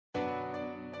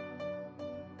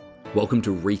Welcome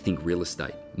to Rethink Real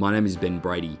Estate. My name is Ben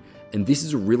Brady, and this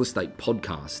is a real estate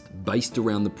podcast based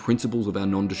around the principles of our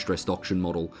non-distressed auction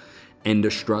model and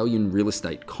Australian real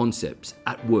estate concepts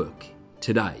at work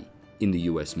today in the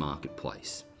US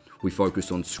marketplace. We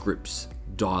focus on scripts,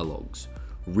 dialogues,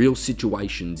 real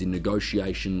situations in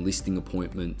negotiation, listing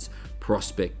appointments,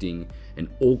 prospecting, and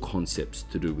all concepts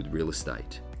to do with real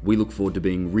estate. We look forward to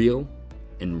being real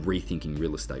and rethinking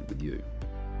real estate with you.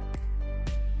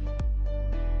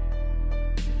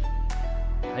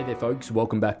 Hey there folks,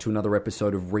 welcome back to another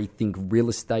episode of Rethink Real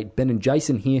Estate. Ben and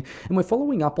Jason here, and we're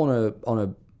following up on a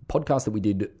podcast that we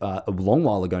did a long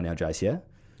while ago now, Jace, yeah?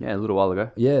 Yeah, a little while ago.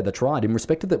 Yeah, that's right. In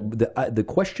respect to the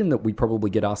question that we probably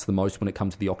get asked the most when it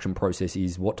comes to the auction process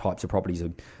is what types of properties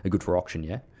are good for auction,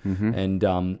 yeah?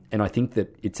 Mm-hmm. And I think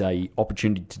that it's a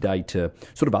opportunity today to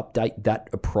sort of update that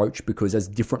approach, because as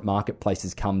different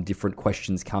marketplaces come, different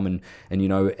questions come, and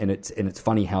it's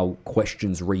funny how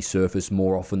questions resurface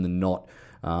more often than not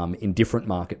in different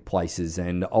marketplaces,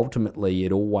 and ultimately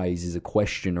it always is a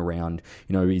question around,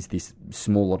 is this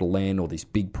small lot of land or this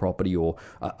big property, or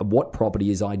what property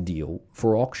is ideal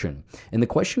for auction? And the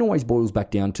question always boils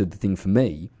back down to the thing for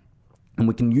me, and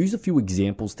we can use a few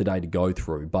examples today to go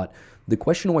through, but the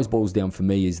question always boils down for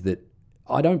me is that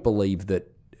I don't believe that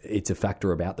it's a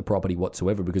factor about the property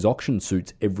whatsoever, because auction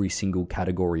suits every single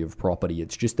category of property.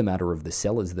 It's just a matter of the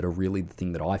sellers that are really the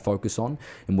thing that I focus on,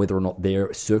 and whether or not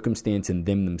their circumstance and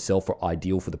them themselves are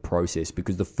ideal for the process.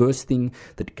 Because the first thing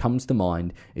that comes to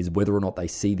mind is whether or not they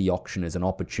see the auction as an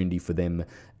opportunity for them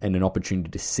and an opportunity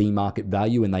to see market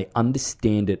value, and they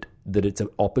understand it that it's an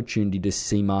opportunity to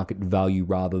see market value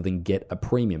rather than get a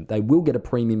premium. They will get a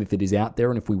premium if it is out there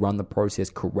and if we run the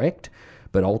process correct.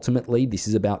 But ultimately, this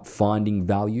is about finding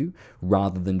value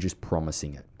rather than just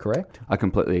promising it, correct? I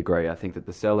completely agree. I think that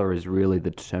the seller is really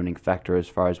the determining factor as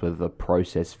far as whether the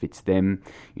process fits them,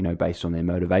 based on their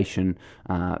motivation,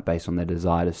 based on their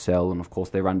desire to sell, and of course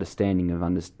their understanding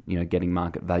of getting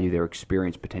market value, their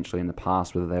experience potentially in the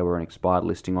past, whether they were an expired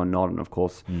listing or not, and of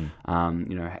course,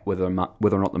 whether or not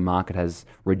the market has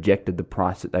rejected the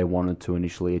price that they wanted to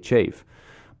initially achieve.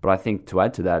 But I think to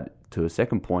add to that, to a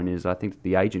second point, is I think that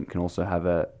the agent can also have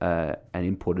an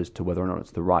input as to whether or not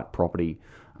it's the right property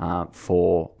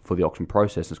for the auction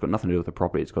process. It's got nothing to do with the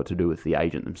property. It's got to do with the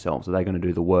agent themselves. Are they going to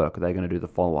do the work? Are they going to do the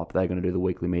follow-up? Are they going to do the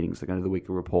weekly meetings? Are they going to do the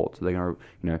weekly reports? Are they going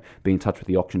to be in touch with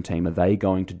the auction team? Are they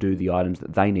going to do the items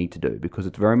that they need to do? Because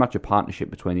it's very much a partnership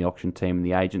between the auction team and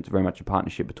the agent. It's very much a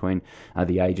partnership between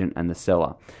the agent and the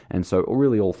seller. And so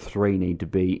really all three need to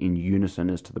be in unison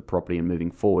as to the property and moving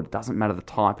forward. It doesn't matter the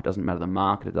type. It doesn't matter the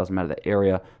market. It doesn't matter the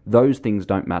area. Those things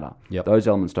don't matter. Yep. Those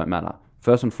elements don't matter.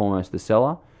 First and foremost, the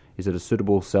seller. Is it a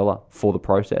suitable seller for the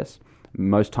process?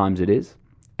 Most times it is.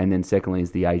 And then secondly,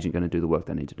 is the agent going to do the work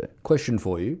they need to do? Question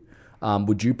for you.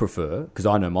 Would you prefer, because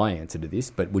I know my answer to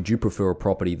this, but would you prefer a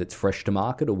property that's fresh to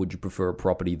market, or would you prefer a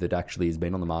property that actually has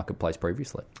been on the marketplace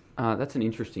previously? That's an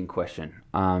interesting question.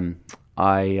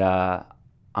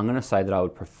 I'm going to say that I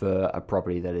would prefer a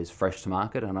property that is fresh to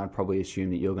market, and I'd probably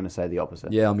assume that you're going to say the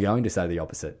opposite. Yeah, I'm going to say the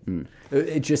opposite.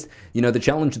 It just, the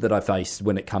challenge that I face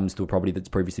when it comes to a property that's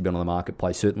previously been on the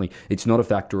marketplace, certainly it's not a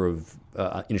factor of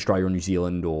in Australia or New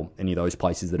Zealand or any of those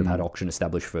places that have had auction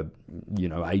established for,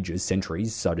 ages,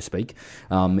 centuries, so to speak,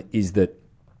 is that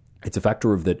it's a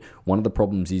factor of that one of the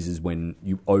problems is when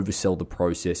you oversell the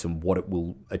process and what it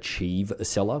will achieve a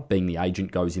seller, being the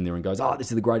agent goes in there and goes,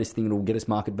 this is the greatest thing, it'll get us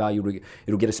market value,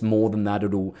 it'll get us more than that,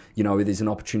 it'll, there's an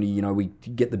opportunity, we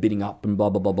get the bidding up and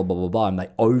blah, blah, blah, blah, blah, blah, blah, and they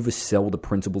oversell the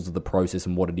principles of the process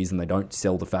and what it is, and they don't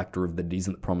sell the factor of that it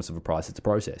isn't the promise of a price, it's a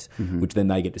process, which then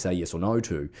they get to say yes or no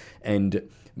to. And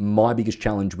my biggest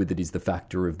challenge with it is the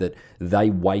factor of that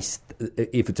they waste,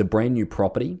 if it's a brand new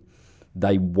property,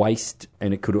 they waste,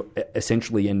 and it could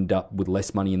essentially end up with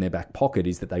less money in their back pocket,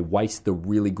 is that they waste the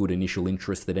really good initial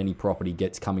interest that any property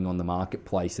gets coming on the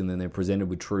marketplace, and then they're presented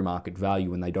with true market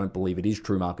value and they don't believe it is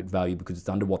true market value because it's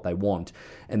under what they want,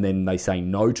 and then they say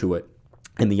no to it.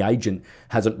 And the agent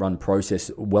hasn't run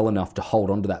process well enough to hold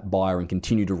on to that buyer and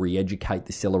continue to re-educate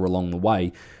the seller along the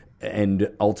way. And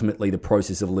ultimately the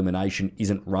process of elimination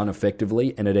isn't run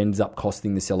effectively, and it ends up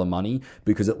costing the seller money,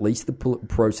 because at least the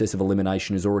process of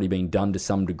elimination has already been done to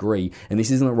some degree. And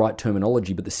this isn't the right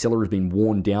terminology, but the seller has been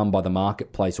worn down by the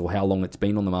marketplace or how long it's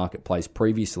been on the marketplace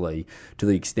previously, to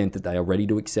the extent that they are ready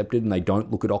to accept it, and they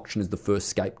don't look at auction as the first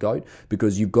scapegoat.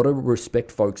 Because you've got to respect,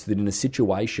 folks, that in a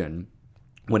situation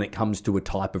when it comes to a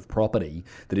type of property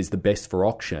that is the best for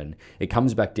auction, it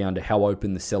comes back down to how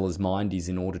open the seller's mind is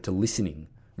in order to listening.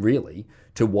 really,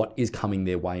 to what is coming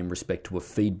their way in respect to a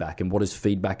feedback. And what does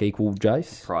feedback equal,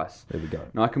 Jace? Price. There we go.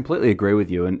 No, I completely agree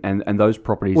with you. And those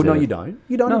properties... Well, no, you don't.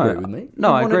 You don't agree with me.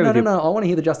 I agree with you. No, I want to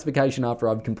hear the justification after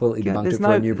I've completely debunked it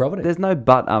for a new property. There's no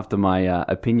but after my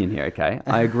opinion here, okay?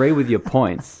 I agree with your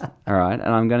points, all right?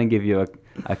 And I'm going to give you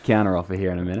a counter offer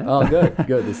here in a minute. Oh,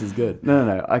 good. This is good.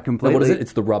 No. I completely... Now, what is it?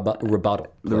 It's the rebuttal.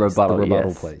 The rebuttal,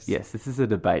 yes. Please. Yes, this is a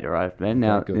debate, all right, man?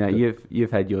 Now, good.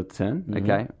 you've had your turn,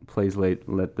 okay? Please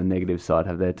let the negative side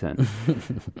have their turn.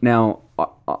 Now,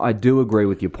 I do agree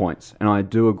with your points, and I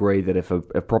do agree that if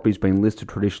a property's been listed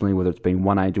traditionally, whether it's been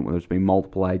one agent, whether it's been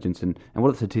multiple agents, and what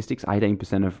are the statistics?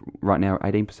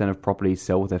 18% of properties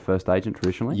sell with their first agent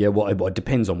traditionally? Yeah, well, it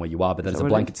depends on where you are, but that's a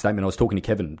blanket statement. I was talking to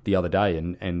Kevin the other day,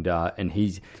 and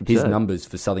his numbers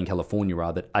for Southern California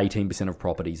are that 18% of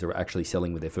properties are actually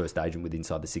selling with their first agent within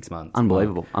inside the 6 months.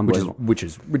 Unbelievable. Which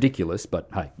is ridiculous, but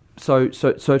hey. So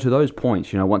to those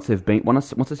points, once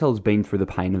the seller's been through the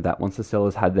pain of that, once the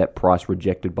seller's had that price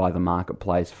rejected by the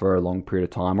marketplace for a long period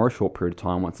of time or a short period of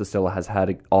time, once the seller has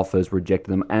had offers,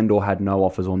 rejected them, and or had no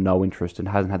offers or no interest and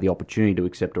hasn't had the opportunity to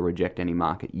accept or reject any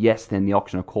market, yes, then the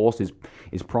auction, of course, is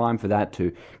prime for that,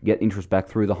 to get interest back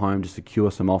through the home, to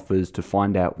secure some offers, to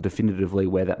find out definitively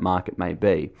where that market may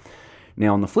be.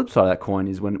 Now, on the flip side of that coin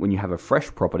is when you have a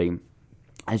fresh property,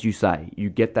 as you say, you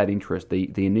get that interest.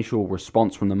 The initial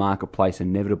response from the marketplace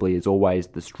inevitably is always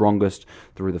the strongest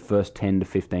through the first 10 to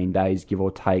 15 days, give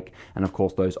or take. And of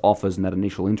course, those offers and that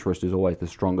initial interest is always the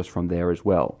strongest from there as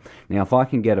well. Now, if I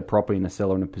can get a property and a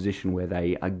seller in a position where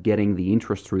they are getting the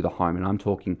interest through the home, and I'm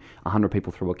talking 100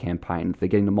 people through a campaign, if they're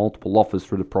getting the multiple offers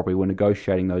through the property, we're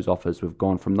negotiating those offers. We've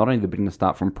gone from not only the bidding to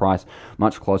start from price,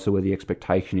 much closer where the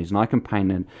expectation is. And I can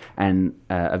paint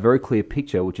a very clear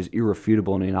picture, which is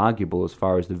irrefutable and inarguable as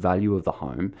far as the value of the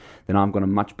home, then I've got a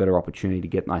much better opportunity to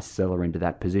get my seller into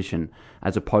that position,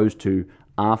 as opposed to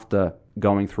after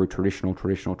going through traditional.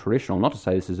 Not to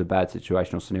say this is a bad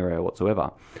situation or scenario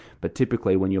whatsoever, but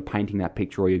typically when you're painting that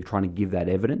picture or you're trying to give that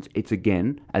evidence, it's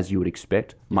again, as you would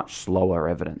expect, much slower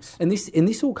evidence. And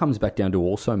this all comes back down to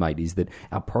also, mate, is that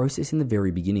our process in the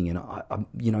very beginning,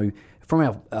 and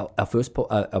from our first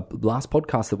last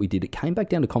podcast that we did, it came back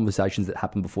down to conversations that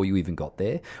happened before you even got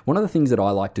there. One of the things that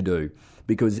I like to do,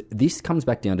 because this comes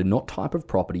back down to not type of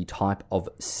property, type of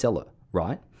seller,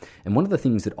 right? And one of the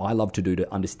things that I love to do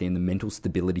to understand the mental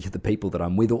stability of the people that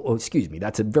I'm with, or excuse me,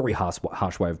 that's a very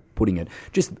harsh way of putting it,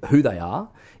 just who they are,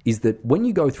 is that when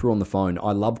you go through on the phone,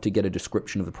 I love to get a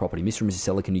description of the property. Mr. and Mrs.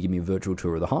 Seller, can you give me a virtual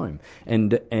tour of the home?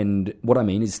 And what I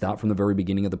mean is start from the very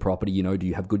beginning of the property. Do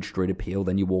you have good street appeal?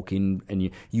 Then you walk in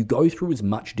and you go through as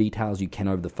much detail as you can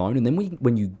over the phone. And then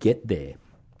when you get there,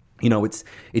 it's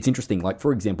interesting. Like,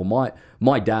 for example,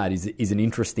 my dad is an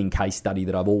interesting case study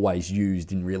that I've always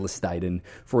used in real estate. And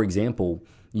for example,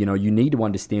 you need to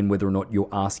understand whether or not you're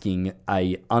asking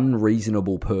a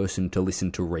unreasonable person to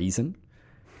listen to reason,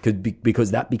 because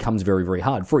that becomes very, very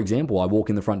hard. For example, I walk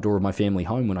in the front door of my family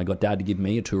home when I got Dad to give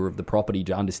me a tour of the property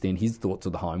to understand his thoughts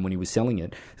of the home when he was selling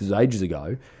it. This was ages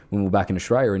ago when we were back in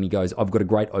Australia, and he goes, "I've got a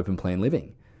great open plan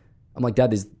living." I'm like, "Dad,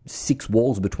 there's 6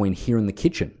 walls between here and the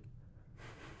kitchen."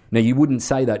 Now, you wouldn't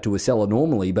say that to a seller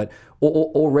normally, but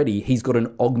already he's got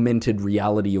an augmented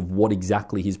reality of what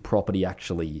exactly his property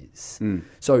actually is.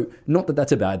 So not that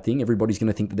that's a bad thing. Everybody's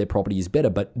going to think that their property is better,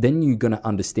 but then you're going to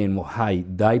understand, well, hey,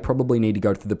 they probably need to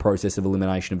go through the process of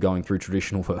elimination of going through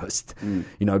traditional first,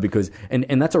 because,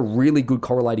 and that's a really good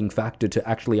correlating factor to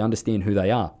actually understand who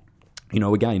they are.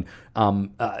 Again,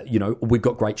 we've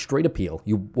got great street appeal.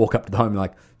 You walk up to the home and you're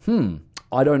like,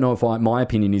 I don't know if my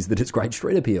opinion is that it's great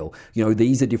street appeal.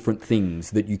 These are different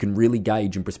things that you can really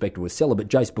gauge in perspective with a seller. But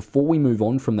Jace, before we move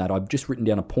on from that, I've just written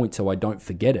down a point so I don't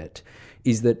forget it,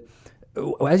 is that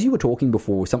as you were talking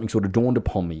before, something sort of dawned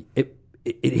upon me. It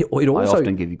also, I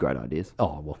often give you great ideas.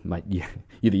 Oh, well, mate,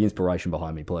 you're the inspiration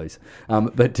behind me, please.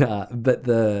 But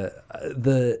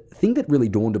the thing that really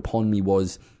dawned upon me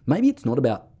was maybe it's not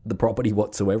about the property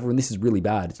whatsoever, and this is really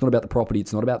bad. It's not about the property.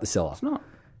 It's not about the seller. It's not.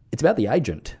 It's about the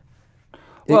agent.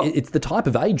 Well, it's the type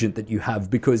of agent that you have,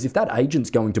 because if that agent's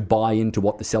going to buy into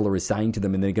what the seller is saying to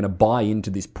them, and they're going to buy into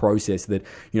this process that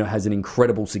has an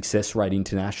incredible success rate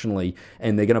internationally,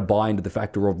 and they're going to buy into the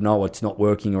factor of, no, it's not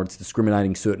working, or it's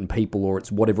discriminating certain people, or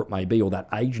it's whatever it may be, or that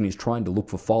agent is trying to look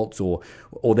for faults, or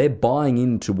they're buying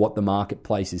into what the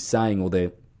marketplace is saying, or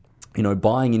they're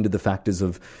buying into the factors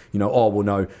of,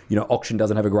 auction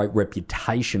doesn't have a great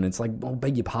reputation. It's like, well,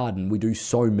 beg your pardon, we do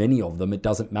so many of them, it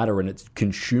doesn't matter, and it's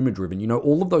consumer driven.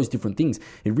 All of those different things.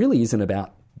 It really isn't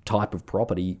about type of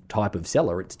property, type of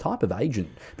seller, it's type of agent,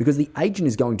 because the agent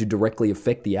is going to directly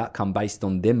affect the outcome based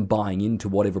on them buying into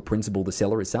whatever principle the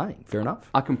seller is saying. Fair enough?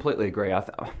 I completely agree.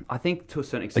 I think to a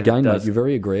certain extent... Again, mate, you're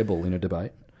very agreeable in a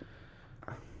debate.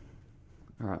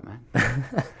 All right, man.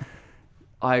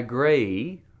 I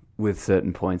agree with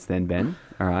certain points then, Ben,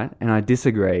 all right? And I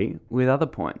disagree with other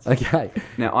points. Okay.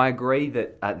 Now, I agree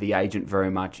that the agent very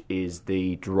much is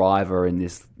the driver in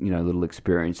this, little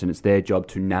experience, and it's their job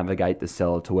to navigate the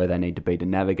seller to where they need to be, to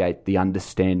navigate the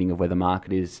understanding of where the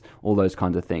market is, all those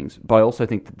kinds of things. But I also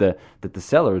think that the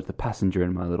seller is the passenger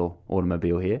in my little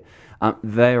automobile here.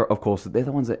 They're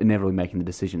the ones that are inevitably making the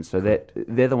decisions. So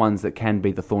they're the ones that can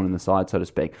be the thorn in the side, so to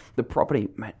speak. The property,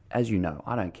 mate, as you know,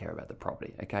 I don't care about the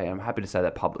property, okay? I'm happy to say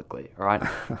that publicly, all right?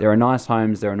 There are nice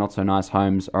homes, there are not so nice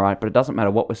homes, all right? But it doesn't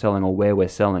matter what we're selling or where we're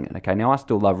selling it, okay? Now, I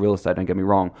still love real estate, don't get me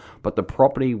wrong, but the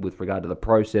property with regard to the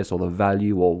process or the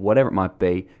value or whatever it might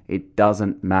be, it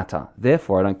doesn't matter.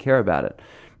 Therefore, I don't care about it.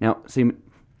 Now, see...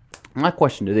 My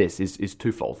question to this is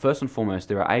twofold. First and foremost,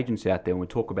 there are agents out there when we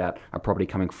talk about a property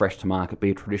coming fresh to market,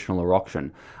 be it traditional or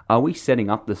auction. Are we setting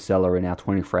up the seller in our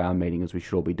 24-hour meeting, as we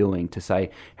should all be doing, to say,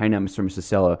 hey, now, Mr. and Mrs.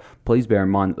 Seller, please bear in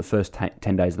mind that the first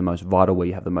 10 days are the most vital, where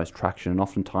you have the most traction, and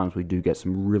oftentimes we do get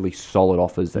some really solid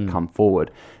offers that come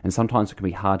forward, and sometimes it can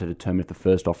be hard to determine if the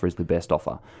first offer is the best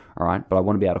offer, all right? But I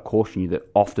want to be able to caution you that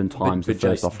oftentimes the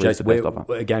first offer is the best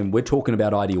offer. Again, we're talking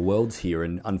about ideal worlds here,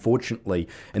 and unfortunately...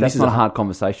 And that's not a hard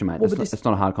conversation, mate. Well, it's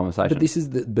not a hard conversation. But this is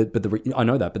I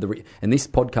know that, and this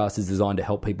podcast is designed to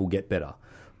help people get better.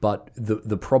 But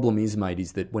the problem is, mate,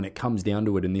 is that when it comes down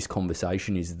to it in this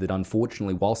conversation is that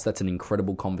unfortunately, whilst that's an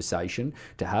incredible conversation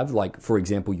to have, like, for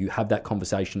example, you have that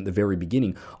conversation at the very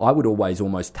beginning, I would always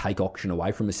almost take auction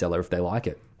away from a seller if they like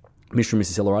it. Mr. and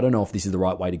Mrs. Seller, I don't know if this is the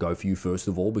right way to go for you, first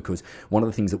of all, because one of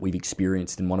the things that we've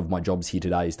experienced, and one of my jobs here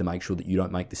today is to make sure that you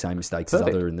don't make the same mistakes as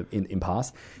other in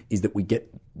past, is that we get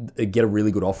a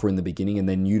really good offer in the beginning, and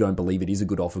then you don't believe it is a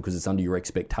good offer because it's under your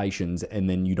expectations, and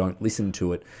then you don't listen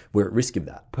to it. We're at risk of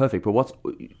that. Perfect. But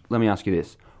let me ask you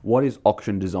this. What is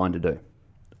auction designed to do?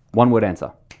 One word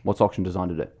answer. What's auction designed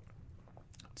to do?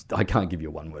 I can't give you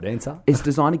a one word answer. It's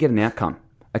designed to get an outcome.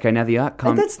 Okay, now the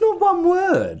outcome... And that's not one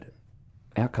word.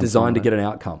 Outcome designed to get an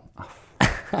outcome.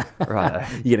 Right.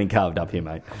 You're getting carved up here,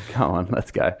 mate. Go on, let's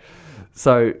go.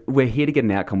 So we're here to get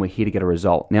an outcome. We're here to get a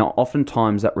result. Now,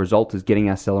 oftentimes that result is getting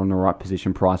our seller in the right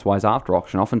position price-wise after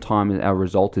auction. Oftentimes our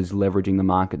result is leveraging the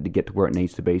market to get to where it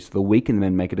needs to be so that we can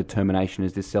then make a determination,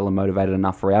 is this seller motivated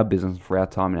enough for our business, for our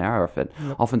time and our effort?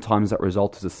 Yep. Oftentimes that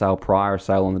result is a sale prior, a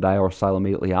sale on the day, or a sale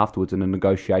immediately afterwards, and a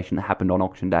negotiation that happened on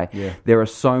auction day. Yeah. There are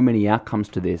so many outcomes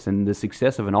to this, and the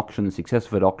success of an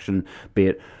auction, be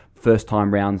it first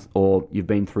time rounds, or you've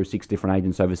been through 6 different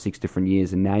agents over 6 different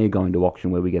years, and now you're going to auction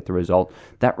where we get the result.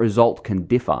 That result can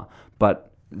differ,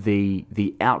 but the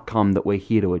outcome that we're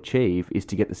here to achieve is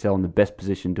to get the seller in the best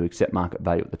position to accept market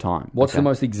value at the time. What's the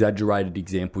most exaggerated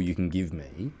example you can give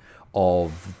me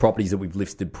of properties that we've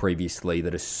listed previously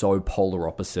that are so polar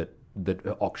opposite that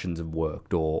auctions have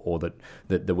worked, or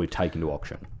that we've taken to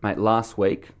auction? Mate, last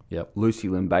week, yep, Lucy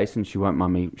Lynn Basin, she won't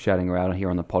mind me shouting her out here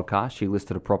on the podcast, she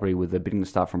listed a property with a bidding to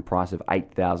start from price of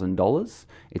 $8,000.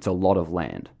 It's a lot of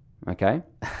land, okay?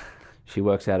 She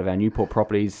works out of our Newport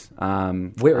Properties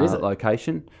where is it?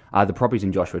 Location. The property's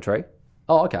in Joshua Tree.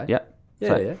 Oh, okay. Yep. Yeah,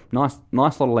 so, yeah.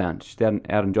 Nice lot of land. Just out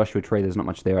in Joshua Tree, there's not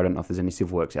much there. I don't know if there's any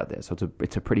civil works out there. So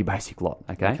it's a pretty basic lot,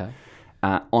 okay?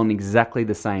 On exactly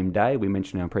the same day, we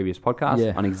mentioned in our previous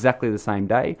podcast, on exactly the same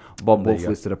day, Bob Wolf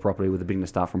listed a property with a bidding to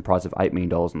start from price of $8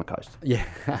 million on the coast. Yeah.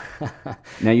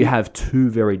 Now, you have 2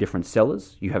 very different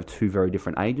sellers. You have 2 very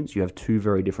different agents. You have 2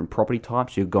 very different property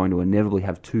types. You're going to inevitably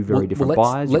have 2 very different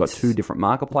buyers. You've got 2 different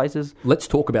marketplaces. Let's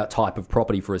talk about type of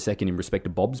property for a second in respect to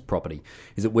Bob's property.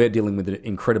 Is that we're dealing with an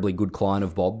incredibly good client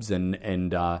of Bob's, and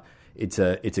it's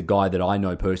a guy that I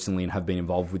know personally and have been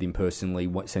involved with him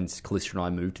personally since Calista and I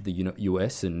moved to the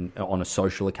US, and on a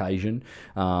social occasion.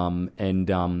 And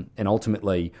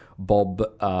ultimately, Bob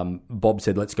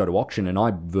said, let's go to auction. And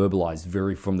I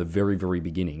verbalized from the very, very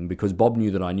beginning, because Bob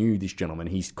knew that I knew this gentleman.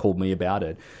 He's called me about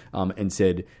it and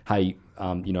said, hey,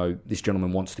 this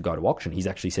gentleman wants to go to auction. He's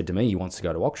actually said to me he wants to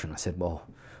go to auction. I said, well,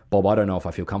 Bob, I don't know if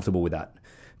I feel comfortable with that.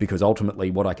 Because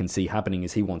ultimately what I can see happening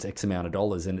is he wants X amount of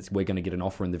dollars, and we're going to get an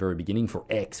offer in the very beginning for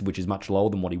X, which is much lower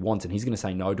than what he wants, and he's going to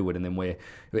say no to it, and then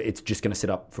it's just going to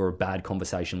set up for a bad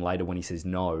conversation later when he says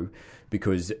no,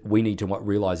 because we need to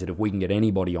realise that if we can get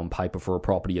anybody on paper for a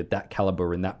property at that calibre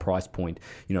and that price point,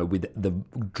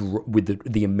 with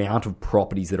the amount of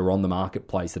properties that are on the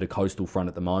marketplace that are coastal front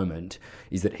at the moment,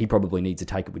 is that he probably needs to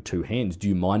take it with 2 hands. Do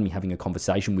you mind me having a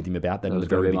conversation with him about that in the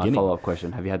very beginning? My follow-up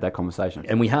question: have you had that conversation?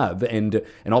 And we have, and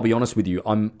And I'll be honest with you,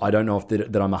 I don't know if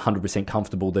that I'm 100%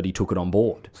 comfortable that he took it on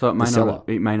board. So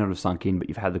it may not have sunk in, but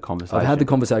you've had the conversation. I've had the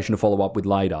conversation to follow up with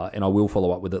later, and I will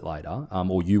follow up with it later,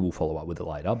 or you will follow up with it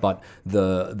later. But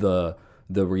the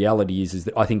reality is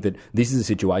that I think that this is a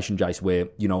situation, Jace, where,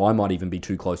 you know, I might even be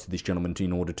too close to this gentleman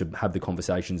in order to have the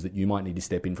conversations that you might need to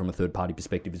step in from a third-party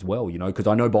perspective as well, you know, because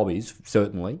I know Bob is,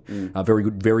 certainly, a very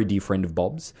good, very dear friend of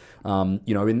Bob's,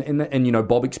 you know, and you know,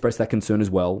 Bob expressed that concern as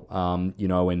well, you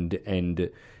know,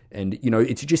 and, you know,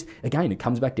 it's just, again, it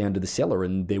comes back down to the seller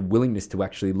and their willingness to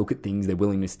actually look at things, their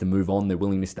willingness to move on, their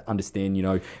willingness to understand, you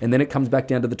know, and then it comes back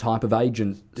down to the type of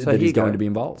agent that is going to be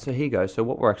involved. So here you go. So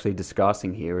what we're actually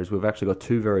discussing here is we've actually got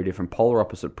two very different polar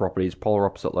opposite properties, polar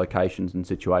opposite locations and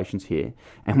situations here.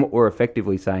 And what we're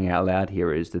effectively saying out loud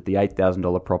here is that the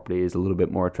 $8,000 property is a little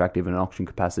bit more attractive in an auction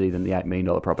capacity than the $8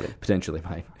 million property. Potentially,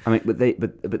 mate. I mean, but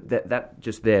that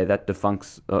just there, that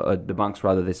debunks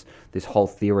rather this whole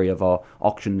theory of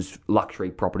auctions,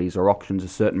 luxury properties, or auctions a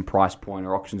certain price point,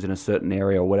 or auctions in a certain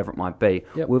area, or whatever it might be.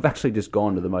 Yep. We've actually just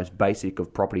gone to the most basic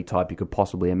of property type you could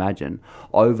possibly imagine,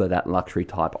 over that luxury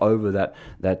type, over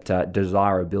that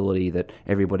desirability that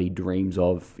everybody dreams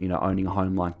of, you know, owning a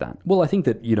home like that. Well, I think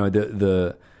that, you know,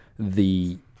 the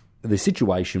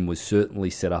situation was certainly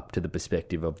set up to the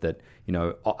perspective of that, you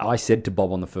know, I said to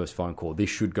Bob on the first phone call, this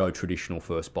should go traditional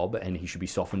first, Bob, and he should be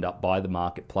softened up by the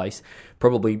marketplace,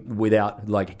 probably without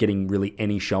like getting really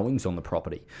any showings on the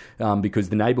property, because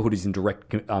the neighbourhood is in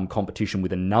direct competition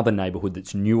with another neighbourhood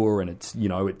that's newer, and it's, you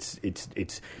know, it's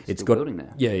got building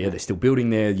there. Yeah, they're still building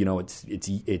there. You know,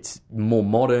 it's more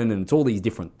modern, and it's all these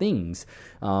different things,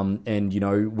 and you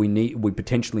know, we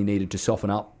potentially needed to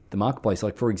soften up the marketplace.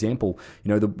 Like, for example, you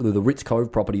know, the Ritz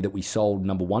Cove property that we sold,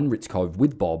 number 1 Ritz Cove,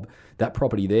 with Bob, that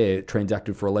property there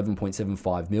transacted for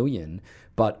 $11.75 million,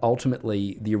 but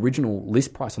ultimately the original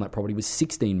list price on that property was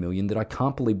 $16 million. That I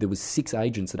can't believe there was 6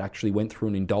 agents that actually went through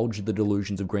and indulged the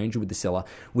delusions of grandeur with the seller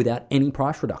without any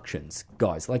price reductions.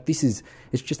 Guys, like, it's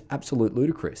just absolute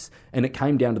ludicrous. And it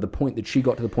came down to the point that she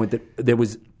got to the point that it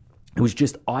was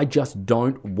just, I just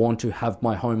don't want to have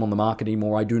my home on the market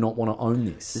anymore. I do not want to own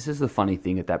this. This is the funny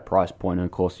thing at that price point, and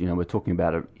of course, you know, we're talking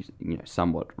about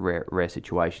somewhat rare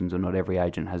situations, and not every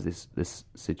agent has this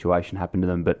situation happen to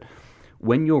them. But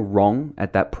when you're wrong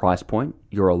at that price point,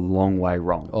 you're a long way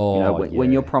wrong. Oh, you know,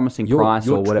 when you're promising price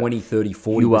or whatever, 20, 30,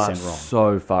 40% you are wrong.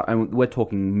 So far, and we're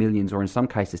talking millions, or in some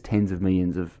cases tens of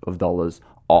millions of dollars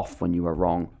off when you are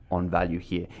wrong on value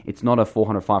here. It's not a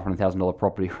 $400,000, $500,000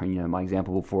 property, or, you know, my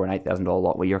example before, an $8,000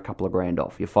 lot where you're a couple of grand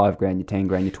off. You're $5,000, you're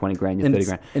 $10,000, you're $20,000, you're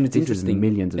 $30,000. And it's interesting,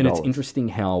 millions of dollars. And it's interesting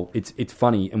how it's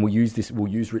funny, and we'll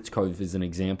use Ritz Cove as an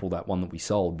example, that one that we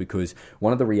sold, because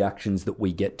one of the reactions that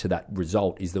we get to that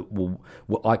result is that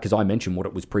because I mentioned what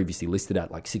it was previously listed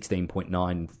at, like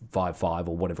 16.955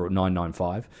 or whatever,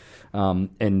 995,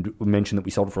 and we mentioned that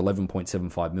we sold it for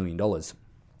 $11.75 million.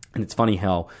 And it's funny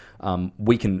how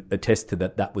we can attest to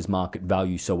that was market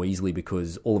value so easily,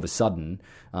 because all of a sudden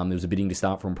there was a bidding to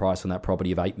start from price on that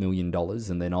property of $8 million,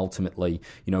 and then ultimately,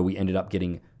 you know, we ended up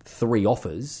getting 3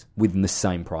 offers within the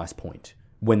same price point,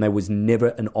 when there was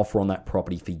never an offer on that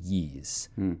property for years.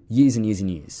 Years and years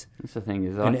and years. That's the thing,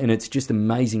 and it's just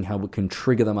amazing how it can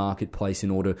trigger the marketplace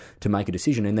in order to make a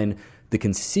decision, and then the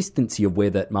consistency of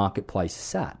where that marketplace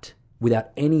sat,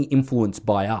 without any influence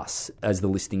by us as the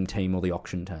listing team or the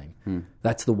auction team.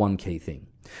 That's the one key thing.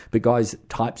 But guys,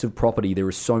 types of property, there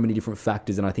are so many different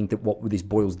factors, and I think that what this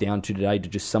boils down to today, to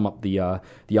just sum up the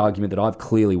argument that I've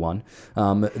clearly won,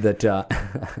 good stuff.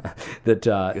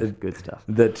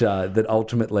 That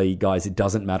ultimately, guys, it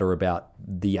doesn't matter about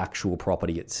the actual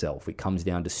property itself. It comes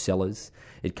down to sellers.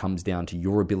 It comes down to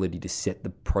your ability to set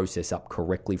the process up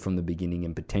correctly from the beginning,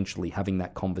 and potentially having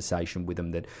that conversation with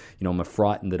them that, you know, I'm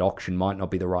frightened that auction might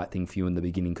not be the right thing for you in the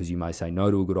beginning, because you may say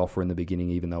no to a good offer in the beginning,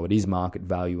 even though it is market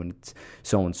value, and it's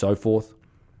so on and so forth.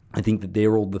 I think that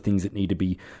they're all the things that need to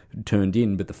be turned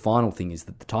in. But the final thing is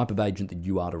that the type of agent that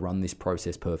you are to run this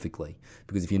process perfectly.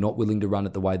 Because if you're not willing to run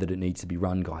it the way that it needs to be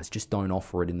run, guys, just don't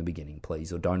offer it in the beginning,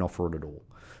 please, or don't offer it at all.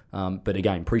 But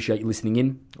again, appreciate you listening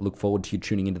in. I look forward to you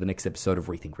tuning into the next episode of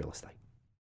Rethink Real Estate.